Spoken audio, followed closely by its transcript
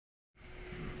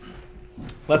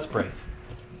Let's pray.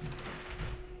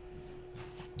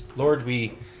 Lord,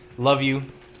 we love you.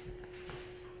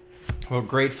 We're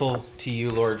grateful to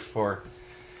you, Lord, for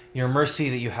your mercy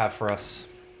that you have for us.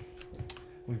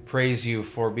 We praise you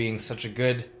for being such a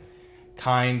good,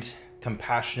 kind,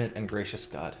 compassionate, and gracious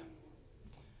God.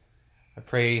 I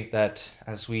pray that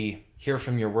as we hear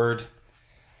from your word,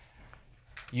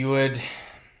 you would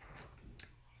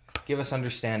give us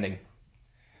understanding.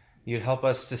 You'd help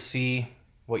us to see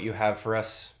what you have for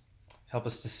us. Help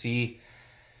us to see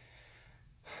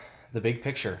the big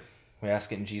picture. We ask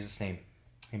it in Jesus' name.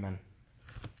 Amen.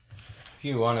 If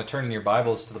you want to turn in your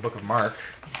Bibles to the book of Mark,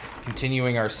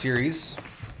 continuing our series,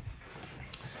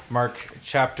 Mark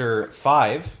chapter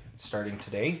 5, starting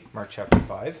today, Mark chapter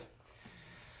 5.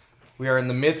 We are in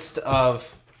the midst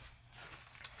of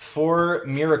 4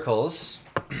 miracles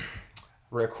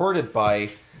recorded by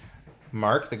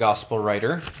Mark, the gospel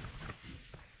writer,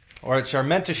 which are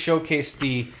meant to showcase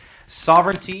the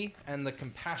sovereignty and the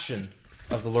compassion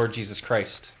of the Lord Jesus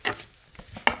Christ.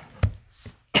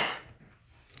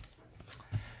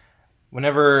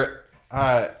 But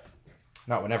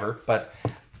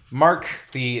Mark,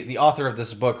 the author of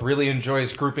this book, really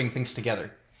enjoys grouping things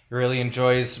together. He really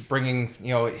enjoys bringing,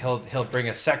 he'll bring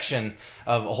a section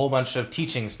of a whole bunch of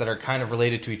teachings that are kind of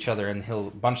related to each other, and he'll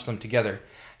bunch them together.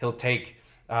 He'll take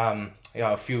a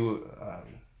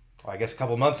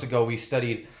couple months ago we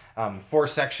studied 5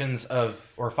 sections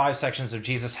of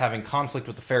Jesus having conflict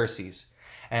with the Pharisees.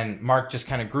 And Mark just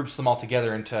kind of groups them all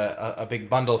together into a big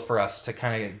bundle for us to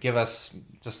kind of give us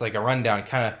just like a rundown,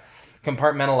 kind of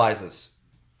compartmentalizes.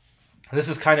 This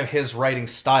is kind of his writing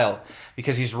style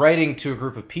because he's writing to a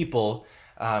group of people.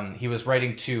 He was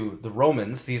writing to the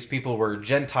Romans. These people were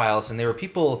Gentiles, and they were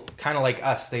people kind of like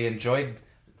us. They enjoyed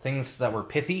things that were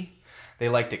pithy. They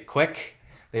liked it quick.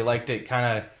 They liked it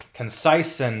kind of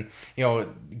concise and,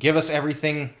 give us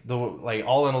everything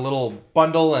all in a little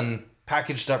bundle and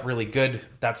packaged up really good.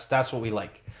 That's what we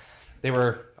like.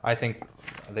 I think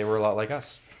they were a lot like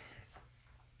us.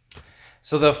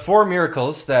 So the 4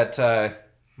 miracles that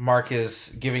Mark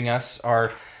is giving us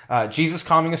are Jesus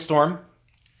calming a storm,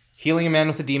 healing a man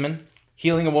with a demon,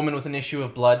 healing a woman with an issue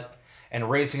of blood, and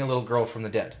raising a little girl from the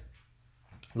dead.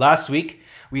 Last week,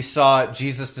 we saw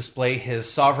Jesus display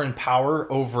his sovereign power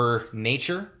over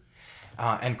nature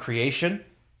and creation,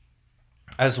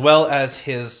 as well as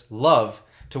his love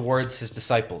towards his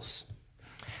disciples.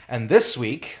 And this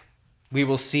week, we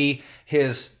will see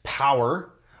his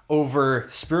power over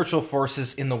spiritual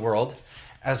forces in the world,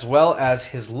 as well as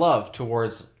his love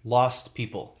towards lost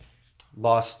people,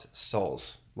 lost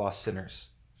souls, lost sinners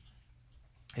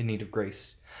in need of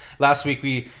grace. Last week,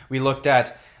 we looked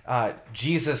at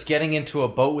Jesus getting into a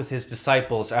boat with his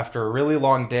disciples after a really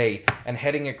long day and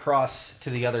heading across to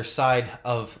the other side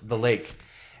of the lake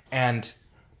and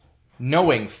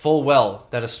knowing full well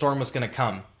that a storm was going to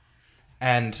come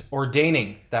and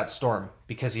ordaining that storm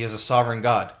because he is a sovereign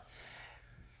God.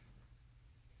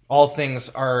 All things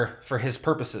are for his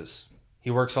purposes.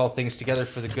 He works all things together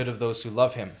for the good of those who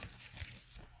love him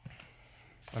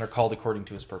and are called according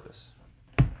to his purpose.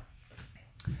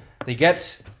 They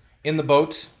get in the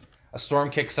boat, a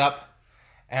storm kicks up,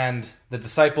 and the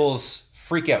disciples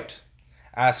freak out,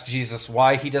 ask Jesus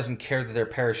why he doesn't care that they're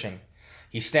perishing.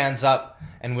 He stands up,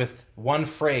 and with one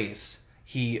phrase,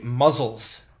 he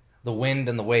muzzles the wind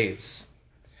and the waves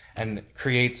and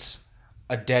creates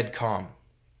a dead calm.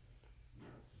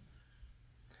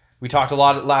 We talked a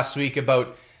lot last week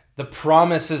about the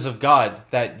promises of God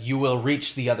that you will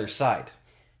reach the other side.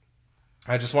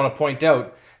 I just want to point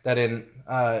out that in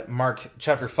Mark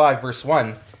chapter 5, verse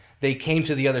 1, they came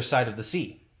to the other side of the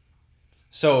sea.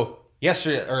 So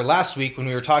last week when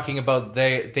we were talking about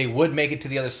they would make it to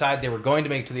the other side, they were going to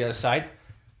make it to the other side,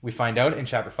 we find out in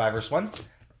chapter 5, verse 1,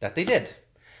 that they did,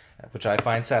 which I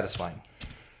find satisfying.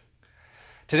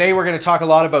 Today we're going to talk a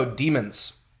lot about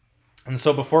demons. And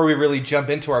so before we really jump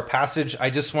into our passage,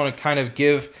 I just want to kind of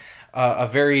give a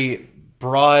very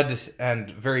broad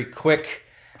and very quick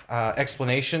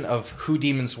explanation of who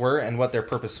demons were and what their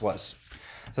purpose was.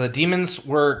 So the demons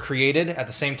were created at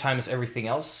the same time as everything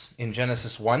else in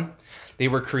Genesis 1. They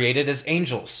were created as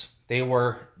angels. They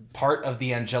were part of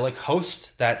the angelic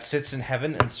host that sits in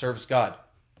heaven and serves God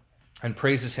and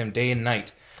praises him day and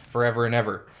night, forever and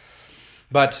ever.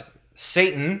 But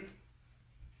Satan,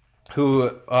 who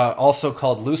also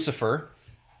called Lucifer,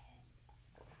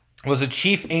 was a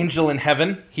chief angel in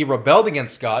heaven. He rebelled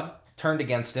against God, turned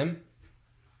against him,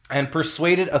 and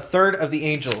persuaded a third of the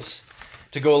angels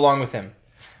to go along with him.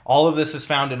 All of this is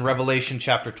found in Revelation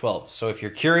chapter 12. So if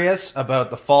you're curious about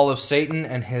the fall of Satan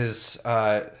and his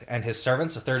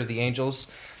servants, a third of the angels,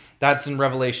 that's in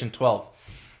Revelation 12.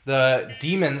 the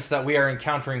demons that we are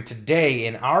encountering today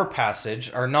in our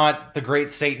passage are not the great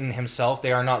Satan himself.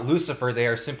 They are not Lucifer. They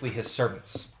are simply his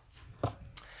servants.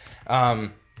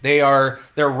 Their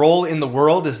role in the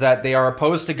world is that they are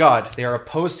opposed to God. They are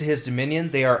opposed to his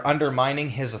dominion. They are undermining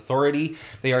his authority.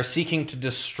 They are seeking to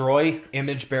destroy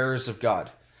image bearers of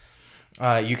God.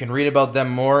 You can read about them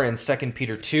more in 2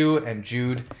 Peter 2 and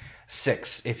Jude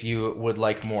 6 if you would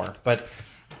like more. But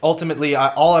ultimately,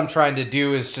 all I'm trying to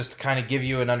do is just kind of give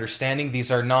you an understanding.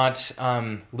 These are not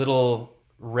little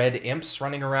red imps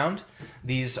running around.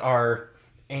 These are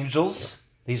angels.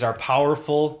 These are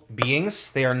powerful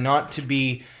beings. They are not to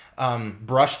be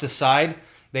brushed aside.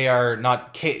 They are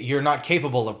not. You're not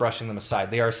capable of brushing them aside.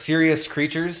 They are serious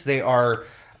creatures. They are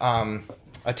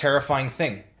a terrifying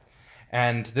thing.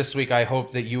 And this week, I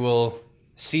hope that you will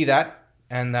see that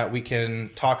and that we can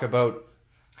talk about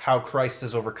how Christ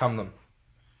has overcome them.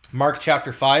 Mark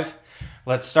chapter 5.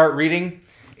 Let's start reading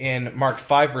in Mark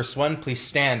 5, verse 1. Please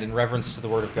stand in reverence to the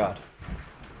word of God.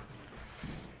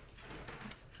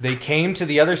 They came to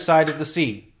the other side of the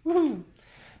sea,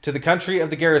 to the country of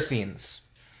the Gerasenes.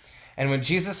 And when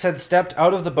Jesus had stepped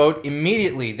out of the boat,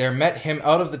 immediately there met him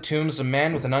out of the tombs a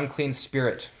man with an unclean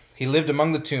spirit. He lived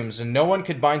among the tombs, and no one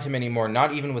could bind him anymore,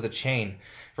 not even with a chain,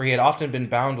 for he had often been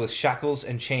bound with shackles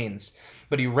and chains.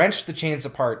 But he wrenched the chains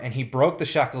apart, and he broke the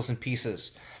shackles in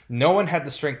pieces. No one had the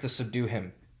strength to subdue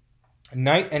him.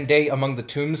 Night and day among the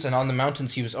tombs and on the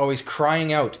mountains he was always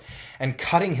crying out and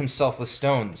cutting himself with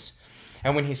stones.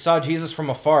 And when he saw Jesus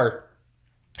from afar,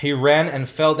 he ran and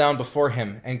fell down before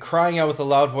him, and crying out with a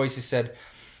loud voice, he said,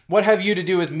 "What have you to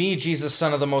do with me, Jesus,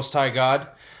 Son of the Most High God?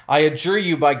 I adjure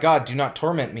you by God, do not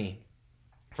torment me."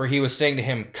 For he was saying to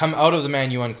him, "Come out of the man,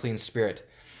 you unclean spirit."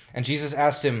 And Jesus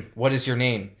asked him, "What is your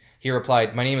name?" He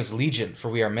replied, "My name is Legion, for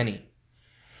we are many."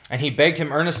 And he begged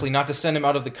him earnestly not to send him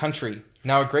out of the country.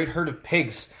 Now a great herd of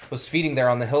pigs was feeding there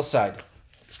on the hillside.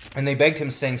 And they begged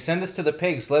him, saying, "Send us to the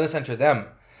pigs, let us enter them."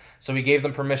 So he gave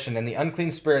them permission, and the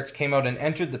unclean spirits came out and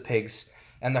entered the pigs,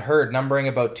 and the herd, numbering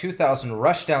about 2,000,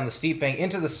 rushed down the steep bank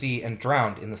into the sea and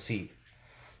drowned in the sea.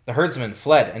 The herdsmen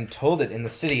fled and told it in the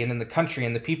city and in the country,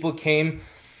 and the people came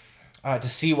to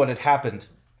see what had happened.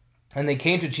 And they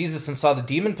came to Jesus and saw the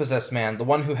demon-possessed man, the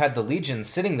one who had the legion,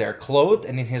 sitting there, clothed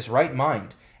and in his right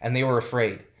mind, and they were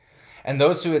afraid. And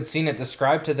those who had seen it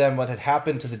described to them what had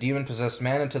happened to the demon-possessed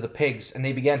man and to the pigs, and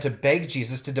they began to beg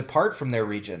Jesus to depart from their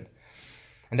region.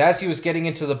 And as he was getting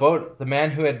into the boat, the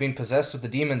man who had been possessed with the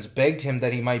demons begged him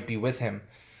that he might be with him.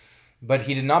 But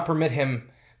he did not permit him,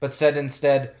 but said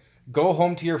instead, "Go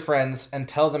home to your friends and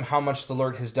tell them how much the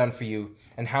Lord has done for you,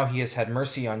 and how he has had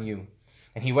mercy on you."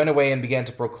 And he went away and began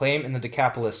to proclaim in the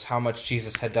Decapolis how much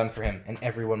Jesus had done for him, and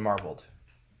everyone marveled.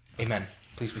 Amen.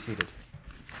 Please be seated.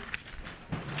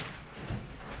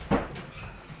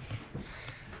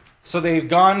 So they've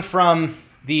gone from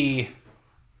the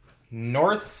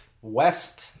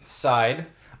northwest side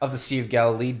of the Sea of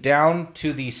Galilee down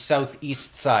to the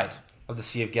southeast side of the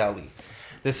Sea of Galilee.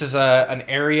 This is an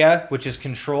area which is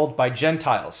controlled by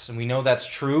Gentiles, and we know that's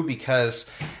true because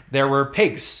there were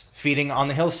pigs feeding on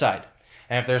the hillside.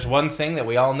 And if there's one thing that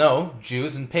we all know,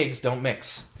 Jews and pigs don't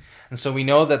mix. And so we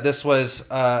know that this was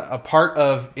a part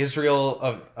of Israel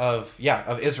of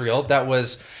Israel that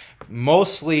was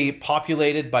mostly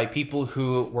populated by people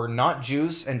who were not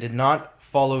Jews and did not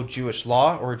follow Jewish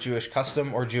law or Jewish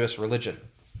custom or Jewish religion.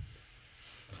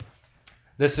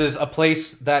 This is a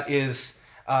place that is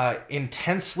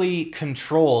intensely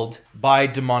controlled by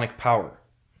demonic power.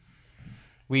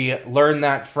 We learn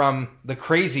that from the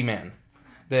crazy man,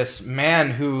 this man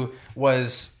who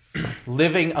was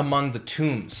living among the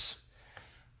tombs,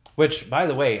 which, by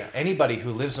the way, anybody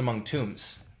who lives among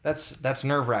tombs, that's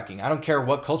nerve-wracking. I don't care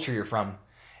what culture you're from.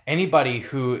 Anybody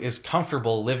who is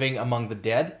comfortable living among the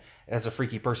dead is a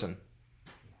freaky person.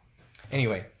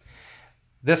 Anyway,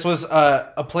 this was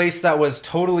a place that was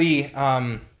totally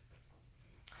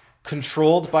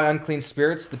controlled by unclean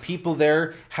spirits. The people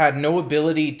there had no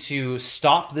ability to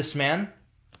stop this man.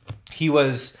 He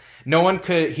lived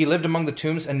among the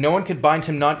tombs, and no one could bind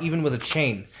him, not even with a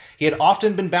chain. He had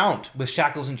often been bound with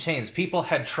shackles and chains. People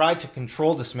had tried to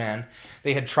control this man.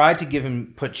 They had tried to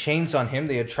put chains on him.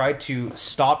 They had tried to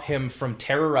stop him from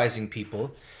terrorizing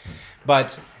people,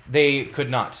 but they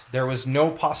could not. There was no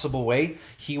possible way.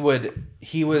 He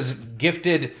was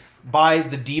gifted by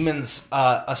the demons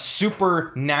a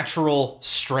supernatural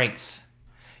strength.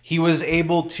 He was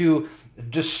able to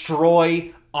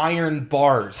destroy iron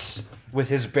bars with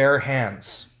his bare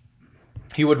hands.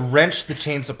 He would wrench the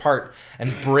chains apart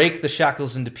and break the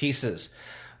shackles into pieces.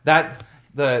 That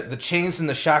the chains and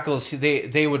the shackles,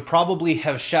 they would probably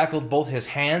have shackled both his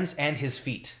hands and his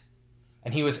feet.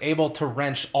 And he was able to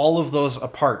wrench all of those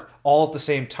apart, all at the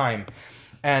same time.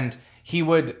 And he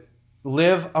would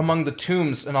live among the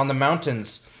tombs and on the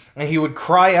mountains, and he would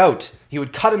cry out. He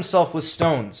would cut himself with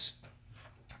stones.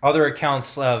 Other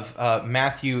accounts of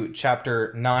Matthew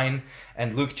chapter 9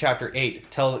 and Luke chapter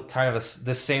 8 tell kind of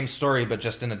this same story, but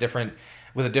just in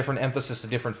with a different emphasis, a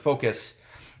different focus.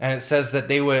 And it says that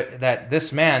that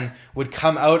this man would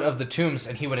come out of the tombs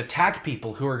and he would attack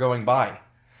people who were going by.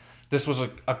 This was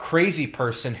a crazy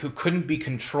person who couldn't be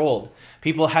controlled.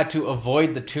 People had to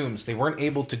avoid the tombs. They weren't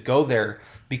able to go there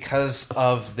because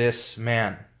of this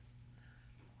man.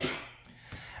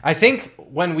 I think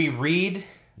when we read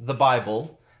the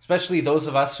Bible, especially those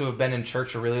of us who have been in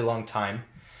church a really long time,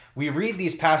 we read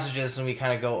these passages and we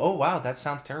kind of go, oh, wow, that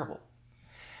sounds terrible.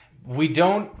 We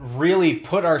don't really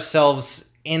put ourselves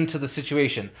into the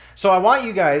situation. So I want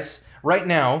you guys right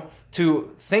now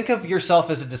to think of yourself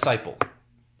as a disciple.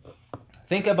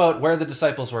 Think about where the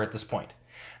disciples were at this point.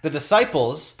 The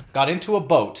disciples got into a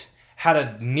boat, had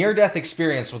a near-death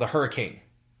experience with a hurricane.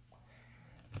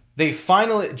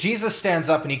 Jesus stands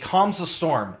up and he calms the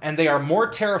storm, and they are more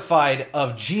terrified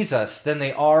of Jesus than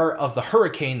they are of the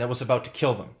hurricane that was about to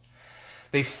kill them.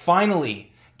 They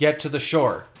finally get to the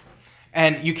shore.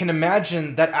 And you can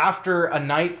imagine that after a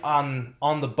night on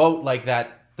the boat like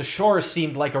that, the shore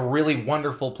seemed like a really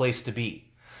wonderful place to be.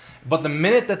 But the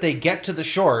minute that they get to the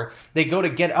shore, they go to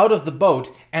get out of the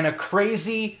boat, and a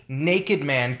crazy, naked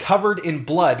man covered in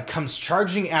blood comes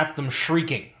charging at them,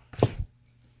 shrieking.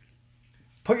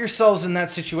 Put yourselves in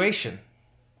that situation.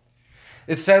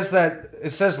 It says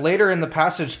later in the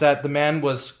passage that the man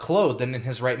was clothed and in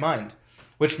his right mind,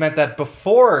 which meant that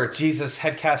before Jesus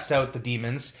had cast out the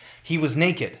demons, he was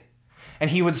naked.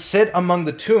 And he would sit among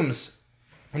the tombs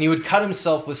and he would cut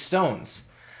himself with stones.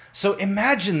 So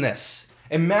imagine this.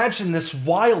 Imagine this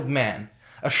wild man,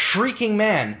 a shrieking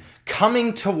man,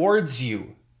 coming towards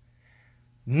you,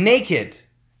 naked,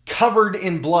 covered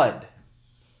in blood.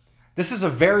 This is a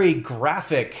very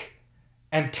graphic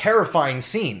and terrifying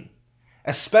scene,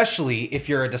 especially if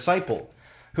you're a disciple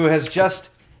who has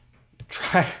just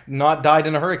not died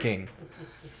in a hurricane.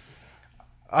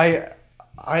 Growing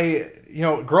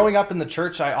up in the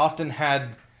church, I often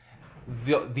had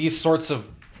these sorts of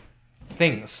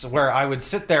things where I would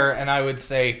sit there and I would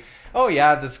say, oh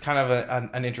yeah, that's kind of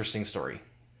an interesting story.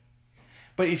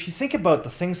 But if you think about the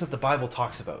things that the Bible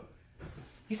talks about,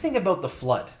 you think about the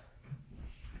flood.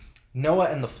 Noah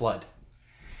and the flood.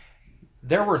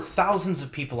 There were thousands of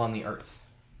people on the earth,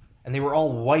 and they were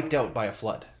all wiped out by a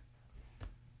flood.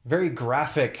 Very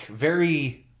graphic,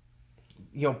 very,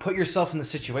 put yourself in the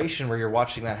situation where you're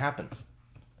watching that happen.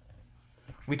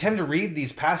 We tend to read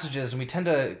these passages and we tend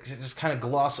to just kind of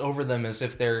gloss over them as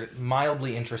if they're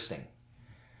mildly interesting.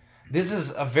 This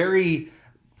is a very,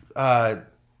 graphic.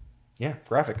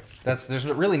 There's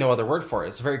really no other word for it.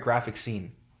 It's a very graphic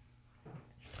scene.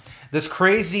 This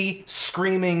crazy,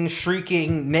 screaming,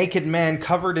 shrieking, naked man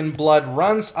covered in blood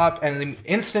runs up, and the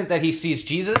instant that he sees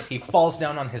Jesus, he falls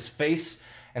down on his face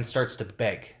and starts to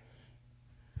beg.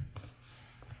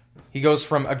 He goes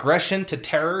from aggression to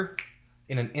terror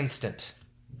in an instant.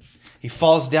 He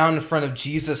falls down in front of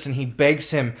Jesus and he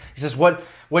begs him. He says, What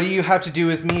do you have to do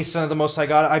with me, Son of the Most High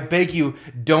God? I beg you,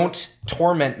 don't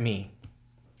torment me.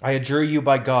 I adjure you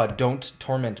by God, don't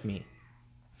torment me.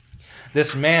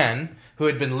 This man who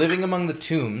had been living among the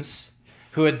tombs,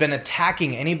 who had been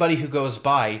attacking anybody who goes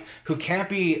by, who can't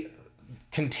be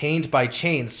contained by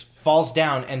chains, falls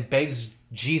down and begs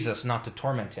Jesus not to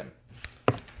torment him.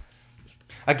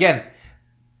 Again,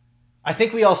 I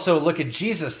think we also look at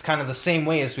Jesus kind of the same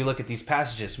way as we look at these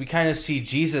passages. We kind of see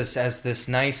Jesus as this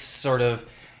nice sort of,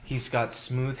 he's got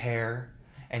smooth hair,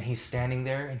 and he's standing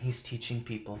there and he's teaching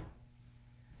people.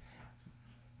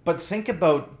 But think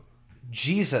about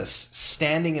Jesus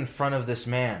standing in front of this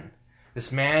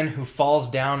man who falls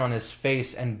down on his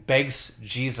face and begs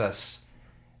Jesus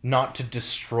not to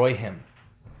destroy him.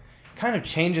 It kind of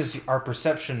changes our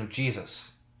perception of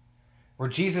Jesus, where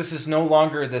Jesus is no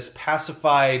longer this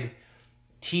pacified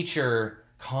teacher,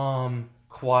 calm,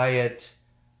 quiet,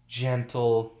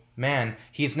 gentle man.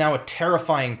 He is now a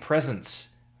terrifying presence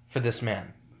for this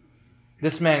man.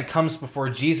 This man comes before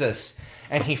Jesus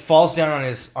and he falls down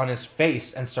on his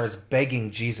face and starts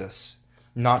begging Jesus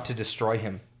not to destroy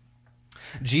him.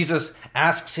 Jesus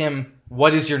asks him,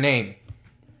 "What is your name?"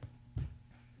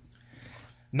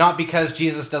 Not because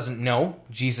Jesus doesn't know.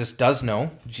 Jesus does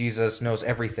know. Jesus knows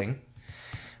everything.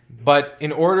 But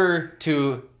in order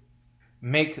to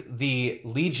make the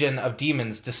legion of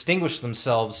demons distinguish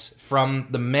themselves from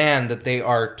the man that they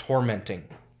are tormenting.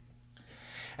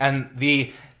 And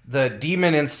the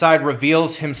demon inside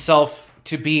reveals himself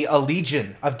to be a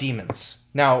legion of demons.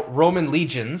 Now, Roman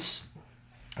legions,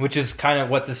 which is kind of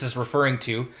what this is referring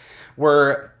to,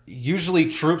 were usually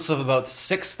troops of about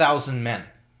 6,000 men.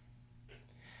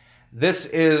 This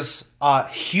is a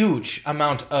huge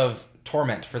amount of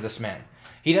torment for this man.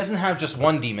 He doesn't have just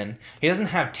one demon. He doesn't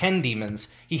have 10 demons.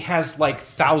 He has like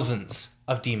thousands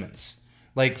of demons.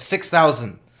 Like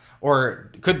 6,000,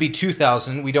 or it could be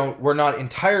 2,000. We're not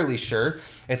entirely sure.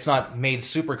 It's not made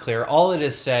super clear. All it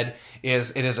is said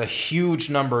is it is a huge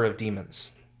number of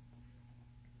demons.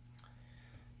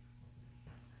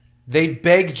 They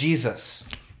beg Jesus,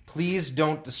 please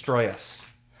don't destroy us,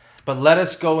 but let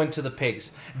us go into the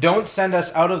pigs. Don't send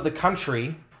us out of the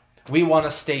country. We want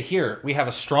to stay here. We have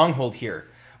a stronghold here.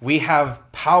 We have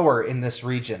power in this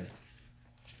region.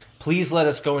 Please let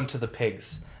us go into the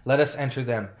pigs. Let us enter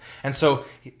them. And so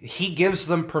he gives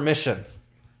them permission.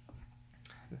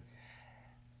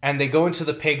 And they go into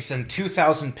the pigs, and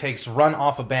 2,000 pigs run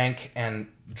off a bank and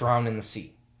drown in the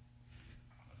sea.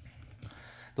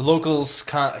 The locals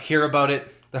hear about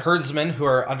it. The herdsmen, who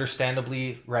are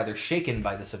understandably rather shaken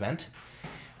by this event,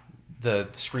 the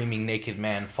screaming naked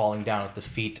man falling down at the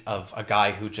feet of a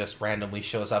guy who just randomly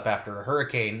shows up after a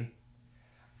hurricane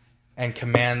and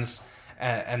commands,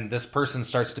 and this person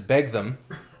starts to beg him.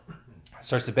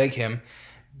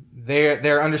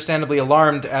 They're understandably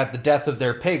alarmed at the death of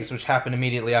their pigs, which happened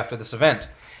immediately after this event.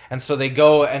 And so they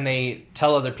go and they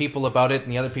tell other people about it,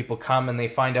 and the other people come and they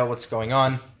find out what's going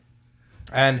on.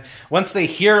 And once they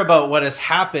hear about what has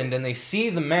happened and they see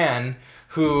the man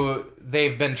who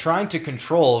they've been trying to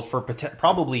control for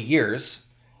probably years,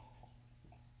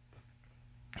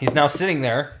 he's now sitting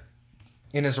there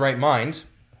in his right mind,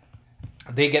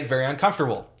 they get very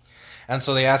uncomfortable. And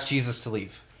so they ask Jesus to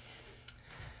leave.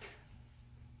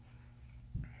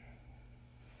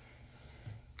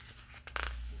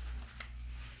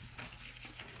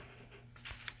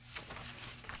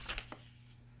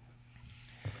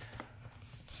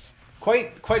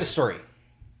 Quite a story,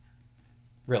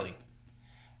 really.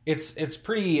 It's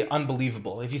pretty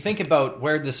unbelievable. If you think about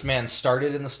where this man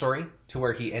started in the story to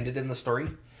where he ended in the story,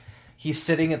 he's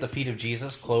sitting at the feet of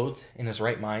Jesus, clothed in his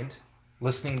right mind,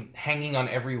 listening, hanging on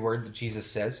every word that Jesus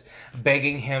says,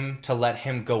 begging him to let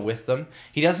him go with them.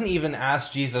 He doesn't even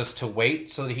ask Jesus to wait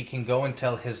so that he can go and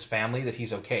tell his family that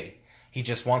he's okay. He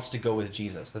just wants to go with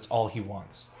Jesus. That's all he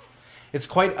wants. It's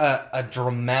quite a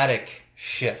dramatic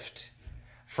shift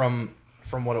from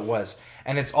what it was.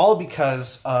 And it's all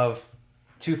because of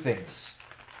two things: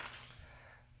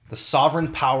 the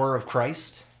sovereign power of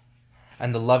Christ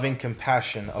and the loving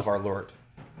compassion of our Lord.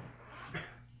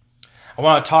 I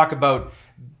want to talk about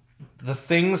the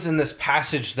things in this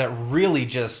passage that really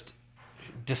just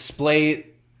display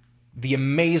the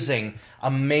amazing,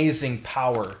 amazing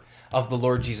power of the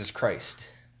Lord Jesus Christ.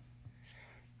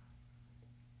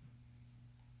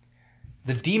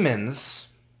 The demons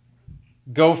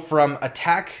go from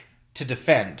attack to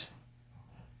defend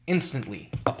instantly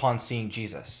upon seeing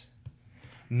Jesus.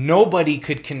 Nobody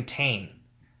could contain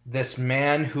this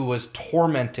man who was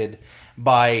tormented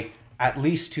by at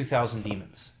least 2,000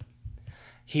 demons.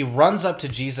 He runs up to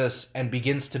Jesus and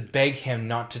begins to beg him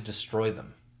not to destroy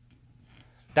them.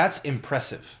 That's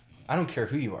impressive. I don't care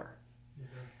who you are.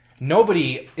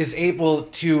 Nobody is able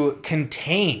to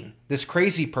contain this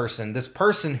crazy person, this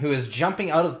person who is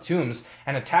jumping out of tombs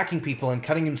and attacking people and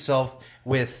cutting himself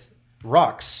with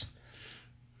rocks.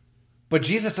 But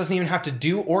Jesus doesn't even have to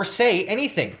do or say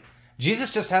anything. Jesus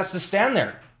just has to stand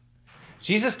there.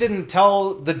 Jesus didn't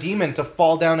tell the demon to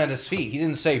fall down at his feet. He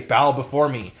didn't say, bow before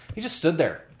me. He just stood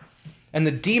there. And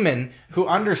the demon, who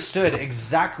understood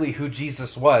exactly who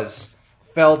Jesus was,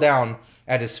 fell down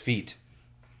at his feet.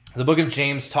 The book of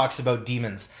James talks about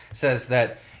demons, says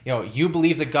that, you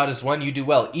believe that God is one, you do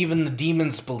well. Even the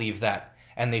demons believe that,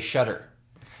 and they shudder.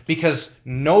 Because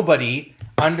nobody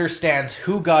understands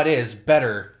who God is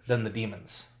better than the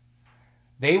demons.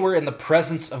 They were in the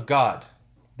presence of God.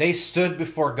 They stood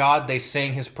before God, they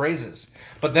sang his praises.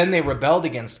 But then they rebelled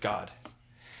against God.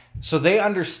 So they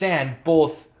understand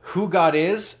both who God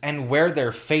is and where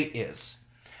their fate is.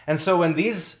 And so when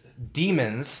these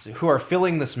demons who are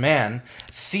filling this man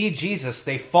see Jesus,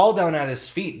 they fall down at his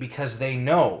feet because they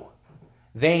know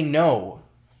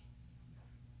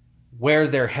where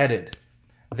they're headed.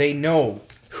 They know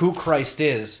who Christ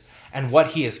is and what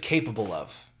he is capable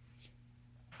of.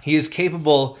 He is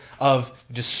capable of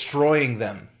destroying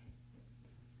them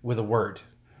with a word.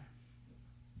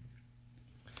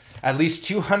 At least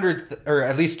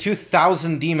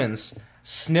 2,000 demons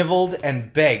sniveled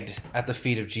and begged at the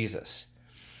feet of Jesus.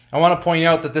 I want to point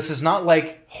out that this is not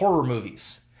like horror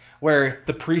movies where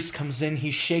the priest comes in,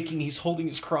 he's shaking, he's holding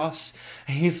his cross,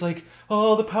 and he's like,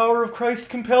 oh, the power of Christ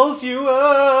compels you,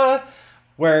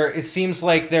 where it seems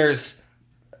like there's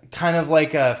kind of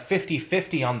like a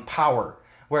 50-50 on power,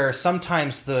 where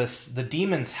sometimes the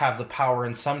demons have the power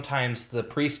and sometimes the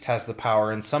priest has the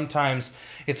power, and sometimes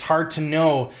it's hard to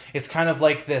know. It's kind of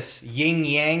like this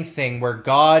yin-yang thing where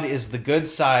God is the good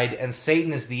side and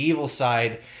Satan is the evil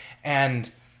side,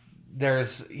 and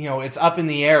there's, it's up in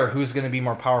the air who's going to be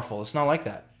more powerful. It's not like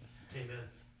that. Amen.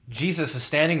 Jesus is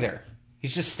standing there.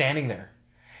 He's just standing there.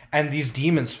 And these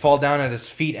demons fall down at his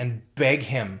feet and beg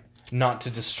him not to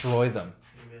destroy them.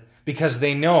 Amen. Because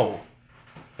they know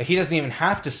that he doesn't even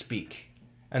have to speak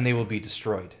and they will be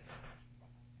destroyed.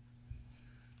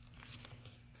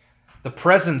 The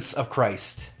presence of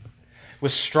Christ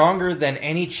was stronger than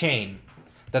any chain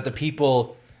that the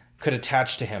people could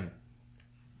attach to him.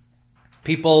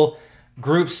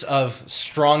 Groups of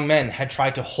strong men had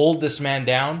tried to hold this man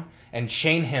down and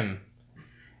chain him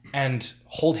and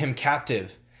hold him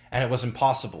captive, and it was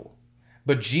impossible.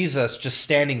 But Jesus, just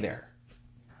standing there,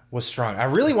 was strong. I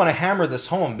really want to hammer this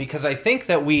home because I think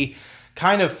that we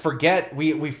kind of forget,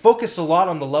 we focus a lot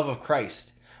on the love of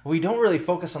Christ. We don't really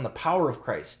focus on the power of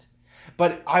Christ.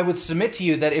 But I would submit to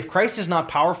you that if Christ is not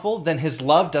powerful, then his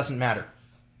love doesn't matter.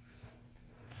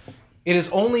 It is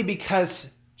only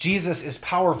because Jesus is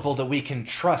powerful that we can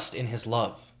trust in his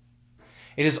love.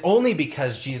 It is only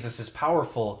because Jesus is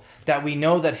powerful that we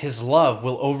know that his love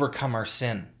will overcome our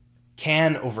sin,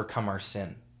 can overcome our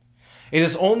sin. It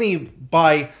is only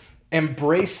by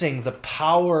embracing the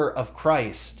power of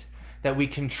Christ that we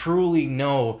can truly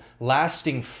know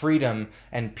lasting freedom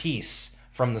and peace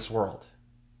from this world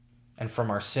and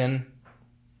from our sin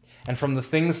and from the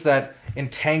things that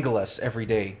entangle us every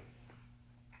day.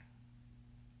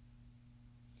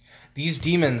 These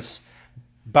demons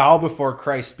bow before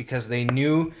Christ because they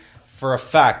knew for a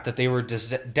fact that they were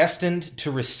destined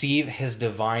to receive his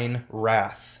divine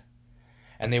wrath.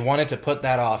 And they wanted to put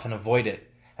that off and avoid it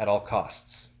at all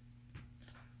costs.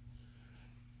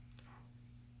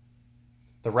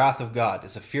 The wrath of God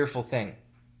is a fearful thing.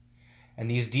 And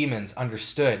these demons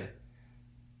understood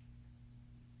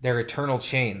their eternal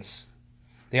chains.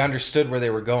 They understood where they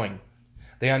were going.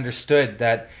 They understood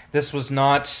that this was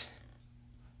not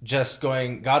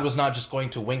God was not just going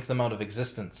to wink them out of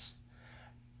existence.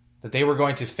 That they were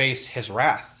going to face his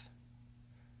wrath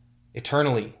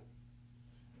eternally.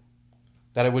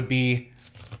 That it would be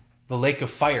the lake of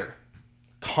fire,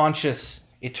 conscious,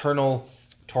 eternal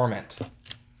torment.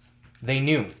 They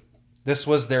knew this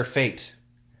was their fate.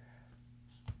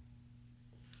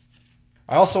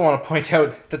 I also want to point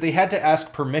out that they had to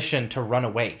ask permission to run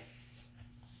away.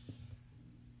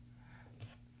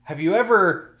 Have you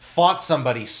ever fought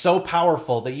somebody so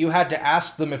powerful that you had to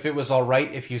ask them if it was all right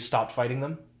if you stopped fighting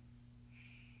them?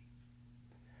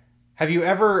 Have you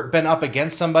ever been up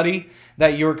against somebody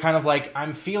that you were kind of like,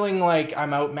 I'm feeling like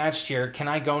I'm outmatched here. Can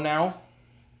I go now?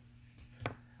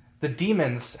 The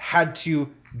demons had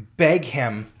to beg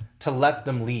him to let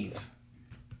them leave.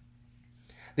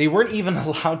 They weren't even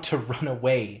allowed to run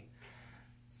away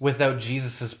without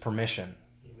Jesus' permission.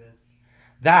 Amen.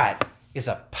 That is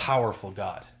a powerful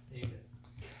God. Amen.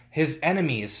 His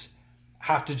enemies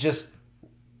have to just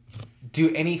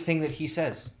do anything that he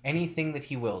says, anything that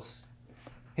he wills.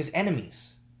 His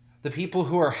enemies, the people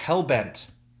who are hell-bent,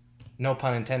 no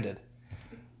pun intended,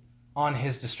 on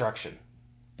his destruction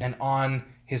and on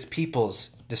his people's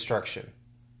destruction.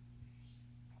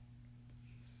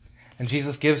 And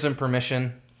Jesus gives them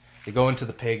permission. They go into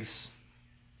the pigs.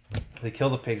 They kill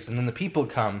the pigs. And then the people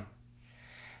come.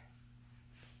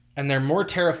 And they're more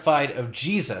terrified of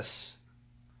Jesus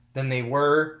than they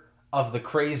were of the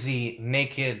crazy,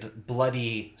 naked,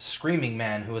 bloody, screaming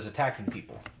man who was attacking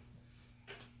people.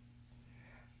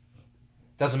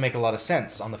 Doesn't make a lot of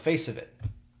sense on the face of it.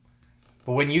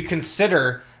 But when you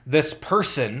consider this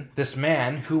person, this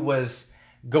man who was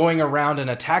going around and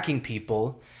attacking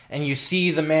people, and you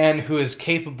see the man who is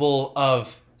capable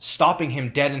of stopping him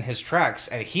dead in his tracks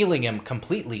and healing him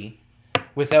completely,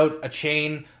 without a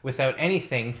chain, without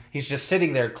anything, he's just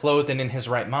sitting there clothed and in his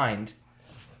right mind.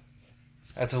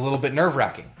 That's a little bit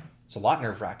nerve-wracking. It's a lot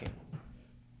nerve-wracking.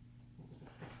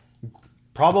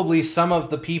 Probably some of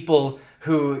the people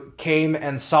who came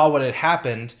and saw what had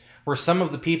happened were some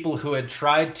of the people who had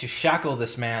tried to shackle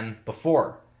this man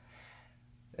before.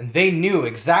 And they knew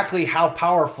exactly how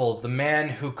powerful the man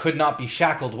who could not be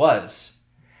shackled was.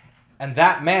 And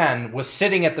that man was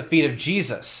sitting at the feet of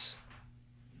Jesus.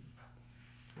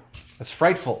 It's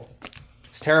frightful.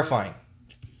 It's terrifying.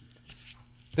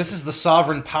 This is the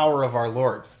sovereign power of our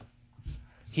Lord.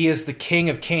 He is the King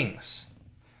of Kings.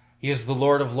 He is the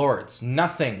Lord of Lords.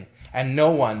 Nothing and no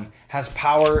one has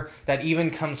power that even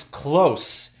comes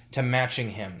close to matching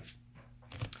him.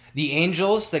 The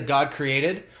angels that God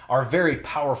created are very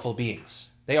powerful beings.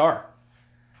 They are.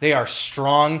 They are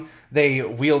strong. They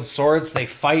wield swords. They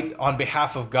fight on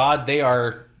behalf of God. They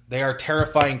are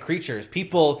terrifying creatures.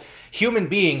 Human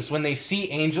beings, when they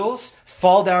see angels,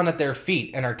 fall down at their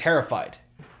feet and are terrified.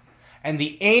 And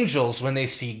the angels, when they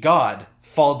see God,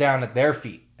 fall down at their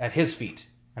feet, at his feet,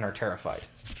 and are terrified.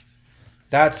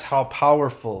 That's how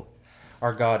powerful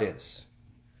our God is.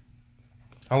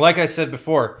 And like I said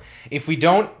before, if we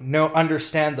don't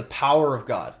understand the power of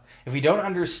God, if we don't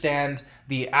understand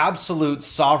the absolute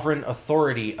sovereign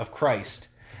authority of Christ,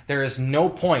 there is no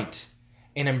point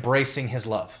in embracing his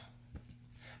love.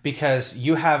 Because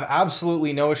you have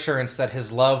absolutely no assurance that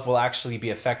his love will actually be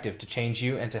effective to change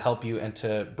you and to help you and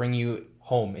to bring you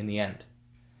home in the end.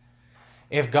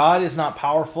 If God is not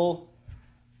powerful,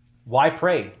 why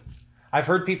pray? I've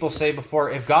heard people say before,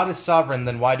 if God is sovereign,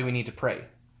 then why do we need to pray?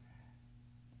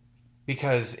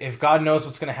 Because if God knows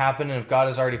what's going to happen and if God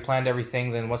has already planned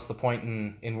everything, then what's the point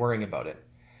in worrying about it?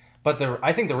 But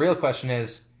I think the real question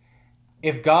is,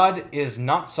 if God is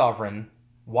not sovereign,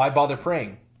 why bother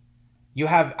praying? You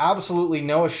have absolutely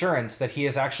no assurance that he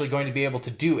is actually going to be able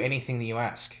to do anything that you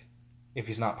ask if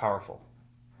he's not powerful.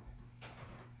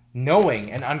 Knowing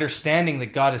and understanding that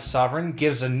God is sovereign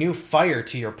gives a new fire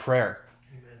to your prayer.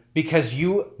 Amen. Because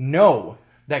you know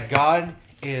that God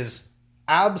is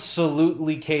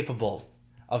absolutely capable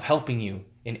of helping you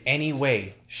in any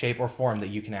way, shape, or form that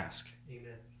you can ask.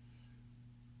 Amen.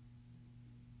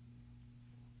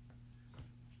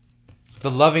 The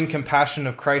loving compassion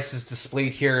of Christ is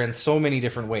displayed here in so many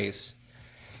different ways.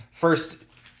 First,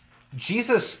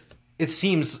 Jesus, it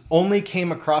seems, only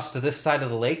came across to this side of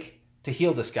the lake to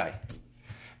heal this guy.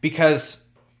 Because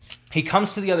he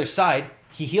comes to the other side,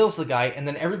 he heals the guy, and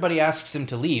then everybody asks him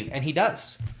to leave, and he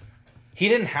does. He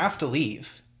didn't have to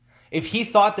leave. If he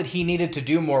thought that he needed to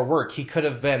do more work, he could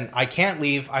have been, I can't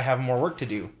leave, I have more work to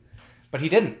do. But he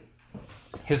didn't.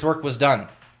 His work was done.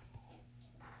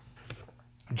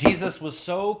 Jesus was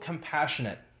so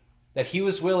compassionate that he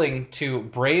was willing to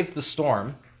brave the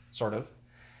storm, sort of,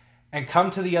 and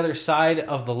come to the other side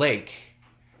of the lake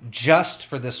just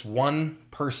for this one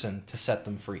person to set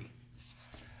them free.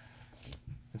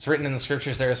 It's written in the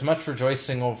scriptures, there is much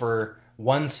rejoicing over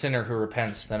one sinner who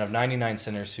repents than of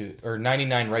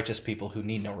 99 righteous people who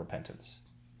need no repentance.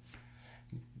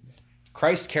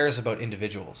 Christ cares about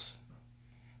individuals.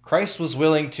 Christ was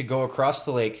willing to go across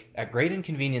the lake at great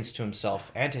inconvenience to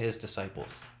himself and to his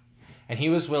disciples. And he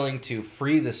was willing to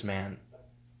free this man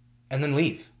and then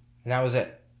leave. And that was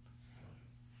it.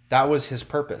 That was his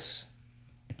purpose.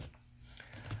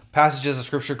 Passages of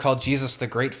scripture called Jesus the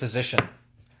great physician.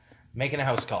 Making a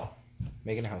house call.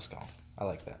 I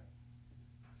like that.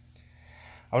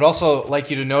 I would also like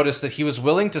you to notice that he was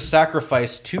willing to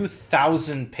sacrifice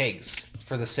 2,000 pigs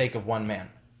for the sake of one man.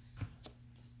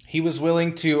 He was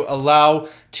willing to allow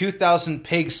 2,000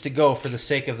 pigs to go for the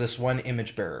sake of this one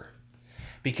image bearer.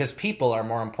 Because people are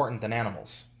more important than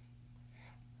animals.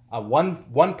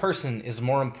 One person is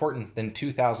more important than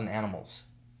 2,000 animals.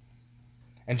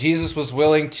 And Jesus was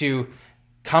willing to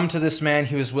come to this man.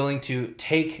 He was willing to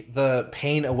take the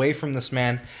pain away from this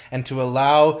man and to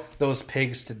allow those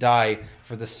pigs to die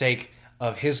for the sake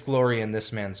of his glory and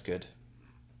this man's good.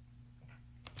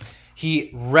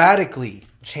 He radically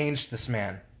changed this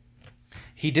man.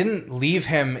 He didn't leave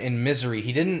him in misery.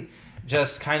 He didn't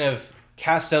just kind of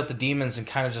cast out the demons and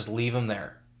kind of just leave him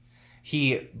there.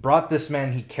 He brought this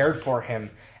man, he cared for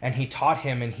him, and he taught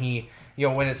him, and he,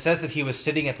 when it says that he was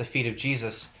sitting at the feet of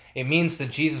Jesus, it means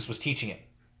that Jesus was teaching it.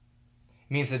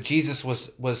 It means that Jesus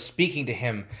was speaking to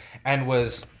him and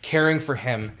was caring for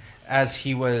him as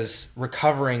he was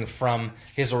recovering from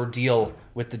his ordeal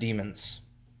with the demons.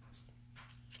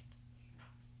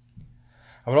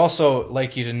 I would also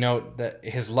like you to note that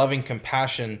his loving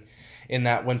compassion in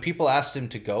that when people asked him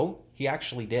to go, he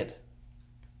actually did.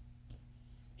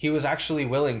 He was actually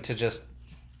willing to just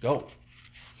go.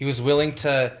 He was willing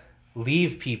to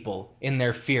leave people in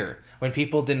their fear. When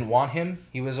people didn't want him,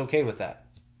 he was okay with that.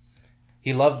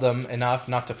 He loved them enough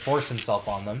not to force himself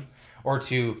on them or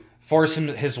to force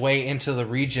his way into the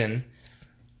region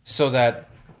so that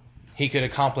he could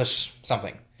accomplish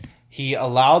something. He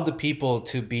allowed the people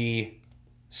to be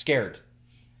scared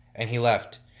and he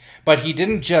left. But he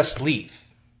didn't just leave.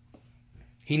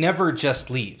 He never just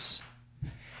leaves.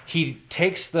 He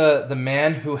takes the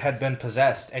man who had been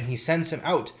possessed and he sends him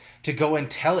out to go and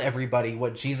tell everybody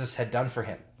what Jesus had done for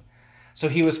him. So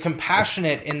he was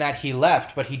compassionate in that he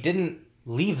left, but he didn't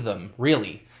leave them,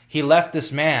 really. He left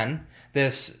this man,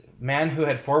 this man who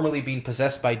had formerly been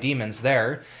possessed by demons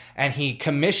there, and he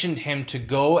commissioned him to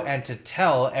go and to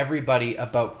tell everybody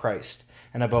about Christ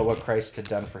and about what Christ had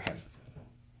done for him.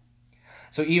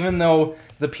 So even though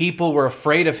the people were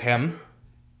afraid of him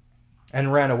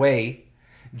and ran away,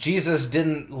 Jesus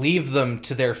didn't leave them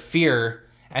to their fear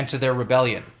and to their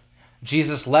rebellion.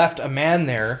 Jesus left a man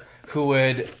there who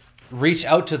would reach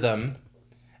out to them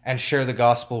and share the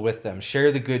gospel with them,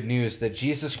 share the good news that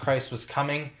Jesus Christ was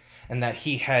coming and that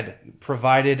he had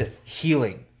provided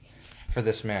healing for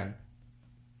this man.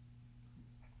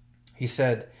 He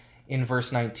said in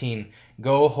verse 19,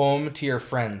 "Go home to your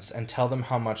friends and tell them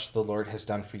how much the Lord has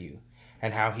done for you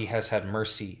and how he has had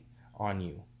mercy on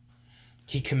you."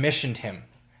 He commissioned him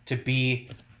to be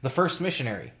the first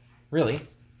missionary, really.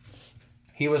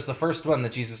 He was the first one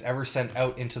that Jesus ever sent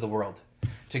out into the world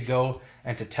to go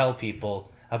and to tell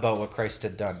people about what Christ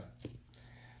had done.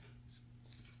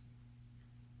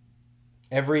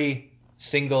 Every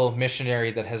single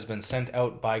missionary that has been sent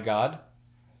out by God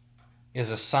is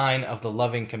a sign of the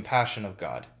loving compassion of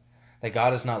God. That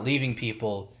God is not leaving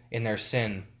people in their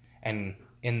sin and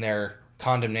in their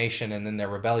condemnation and in their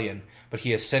rebellion, but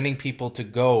he is sending people to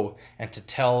go and to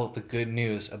tell the good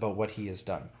news about what he has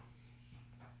done.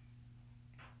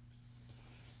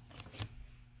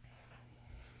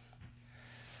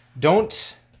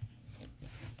 Don't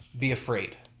be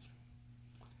afraid.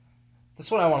 That's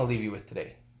what I want to leave you with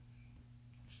today.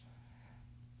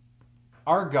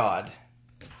 Our God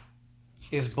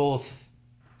is both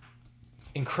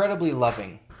incredibly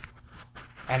loving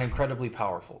and incredibly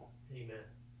powerful. Amen.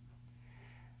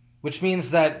 Which means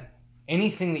that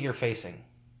anything that you're facing,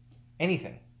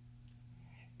 anything,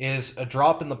 is a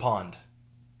drop in the pond,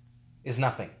 is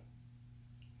nothing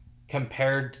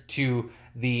compared to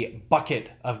the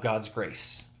bucket of God's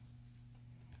grace,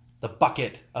 the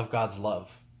bucket of God's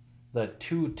love, the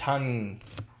 2-ton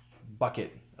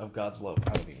bucket of God's love.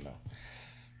 I don't even know.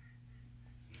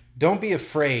 Don't be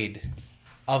afraid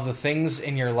of the things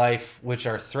in your life which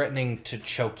are threatening to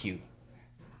choke you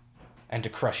and to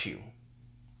crush you.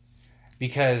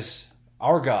 Because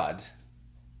our God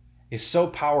is so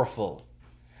powerful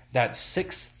that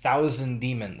 6,000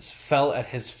 demons fell at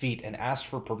his feet and asked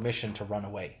for permission to run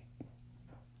away.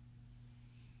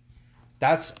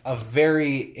 That's a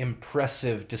very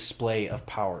impressive display of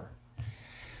power.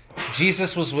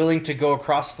 Jesus was willing to go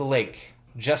across the lake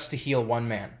just to heal one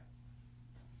man.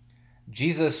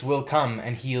 Jesus will come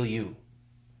and heal you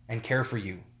and care for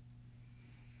you.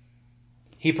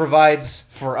 He provides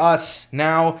for us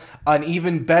now an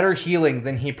even better healing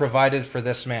than he provided for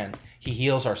this man. He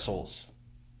heals our souls.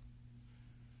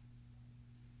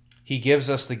 He gives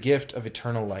us the gift of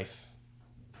eternal life.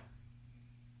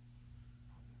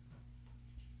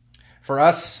 For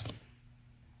us,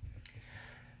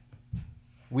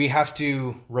 we have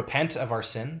to repent of our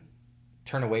sin,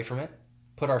 turn away from it,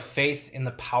 put our faith in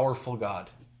the powerful God.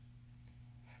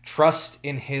 Trust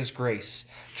in his grace.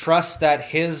 Trust that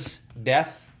his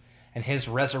death and his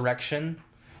resurrection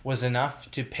was enough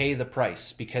to pay the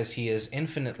price because he is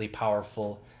infinitely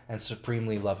powerful and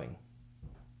supremely loving.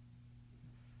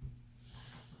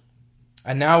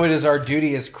 And now it is our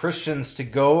duty as Christians to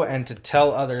go and to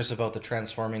tell others about the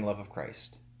transforming love of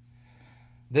Christ.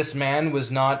 This man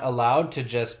was not allowed to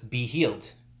just be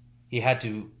healed. He had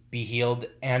to be healed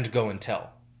and go and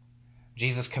tell.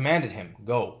 Jesus commanded him,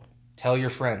 go, tell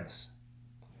your friends.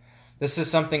 This is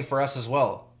something for us as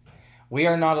well. We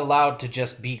are not allowed to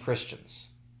just be Christians.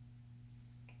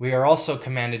 We are also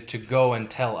commanded to go and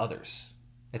tell others.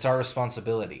 It's our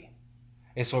responsibility.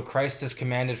 It's what Christ has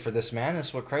commanded for this man.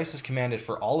 It's what Christ has commanded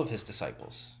for all of his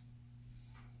disciples.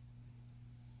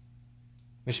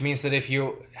 Which means that if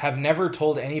you have never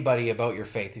told anybody about your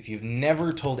faith, if you've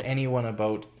never told anyone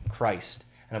about Christ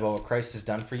and about what Christ has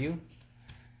done for you,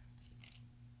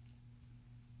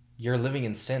 you're living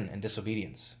in sin and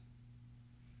disobedience.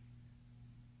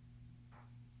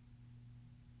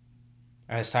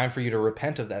 And it's time for you to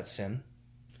repent of that sin.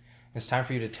 It's time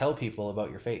for you to tell people about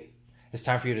your faith. It's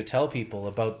time for you to tell people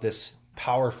about this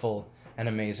powerful and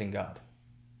amazing God.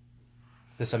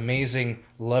 This amazing,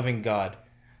 loving God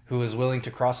who is willing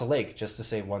to cross a lake just to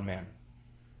save one man.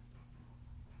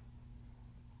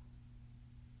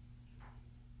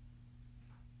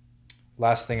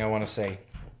 Last thing I want to say,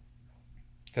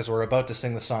 because we're about to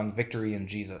sing the song Victory in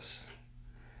Jesus.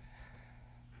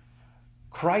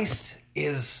 Christ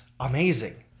is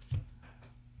amazing.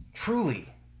 Truly.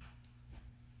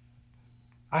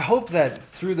 I hope that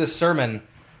through this sermon,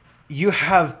 you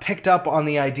have picked up on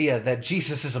the idea that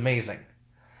Jesus is amazing.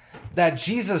 That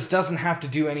Jesus doesn't have to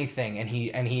do anything and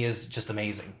he is just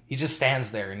amazing. He just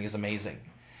stands there and he's amazing.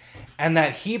 and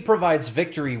that he provides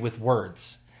victory with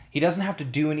words. He doesn't have to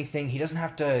do anything. He doesn't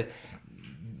have to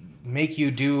make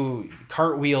you do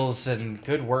cartwheels and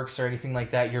good works or anything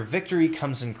like that. Your victory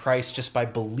comes in Christ just by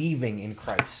believing in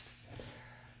Christ,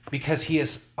 because he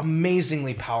is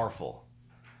amazingly powerful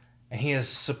and he is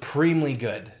supremely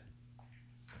good.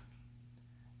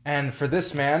 And for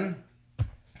this man,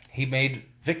 he made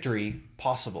victory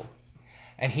possible.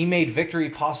 And he made victory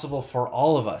possible for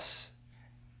all of us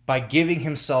by giving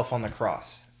himself on the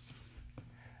cross,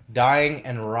 dying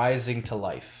and rising to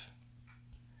life.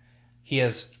 He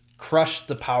has crushed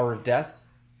the power of death,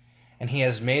 and he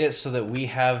has made it so that we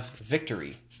have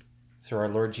victory through our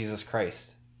Lord Jesus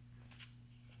Christ.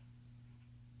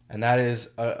 And that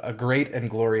is a great and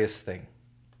glorious thing.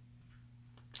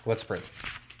 Let's pray.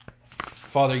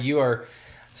 Father, you are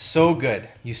so good.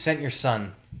 You sent your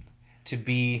Son to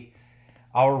be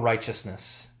our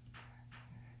righteousness,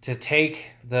 to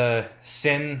take the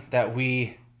sin that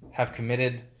we have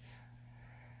committed,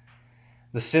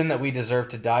 the sin that we deserve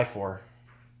to die for,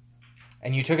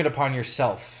 and you took it upon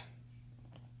yourself,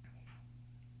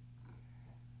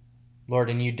 Lord,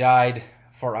 and you died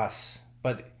for us.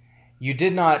 But you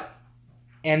did not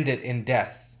end it in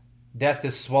death. Death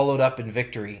is swallowed up in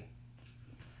victory.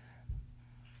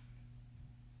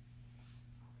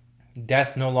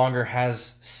 Death no longer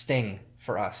has sting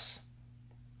for us.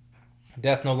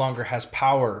 Death no longer has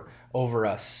power over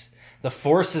us. The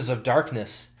forces of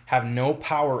darkness have no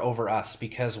power over us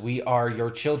because we are your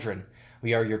children.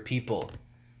 We are your people.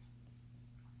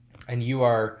 And you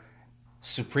are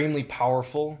supremely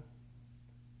powerful.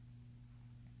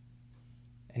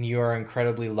 And you are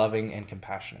incredibly loving and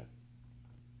compassionate.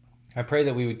 I pray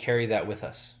that we would carry that with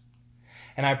us.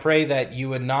 And I pray that you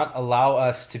would not allow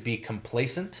us to be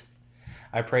complacent.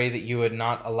 I pray that you would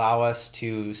not allow us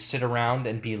to sit around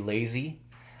and be lazy.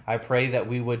 I pray that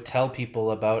we would tell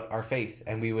people about our faith,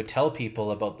 and we would tell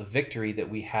people about the victory that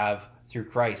we have through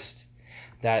Christ.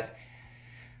 That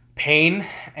pain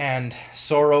and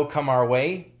sorrow come our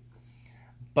way,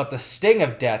 but the sting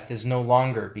of death is no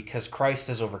longer, because Christ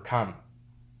has overcome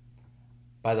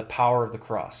by the power of the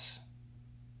cross.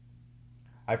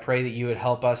 I pray that you would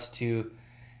help us to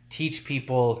teach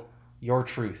people your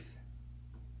truth,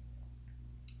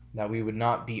 that we would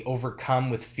not be overcome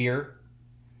with fear,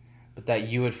 but that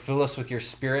you would fill us with your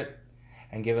Spirit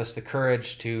and give us the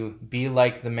courage to be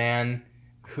like the man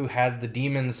who had the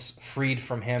demons freed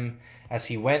from him as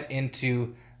he went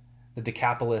into the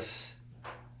Decapolis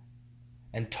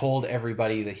and told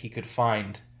everybody that he could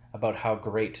find about how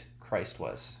great Christ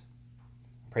was.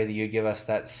 Pray that you'd give us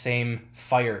that same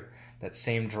fire, that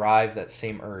same drive, that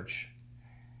same urge.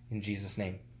 In Jesus'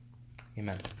 name,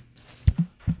 amen.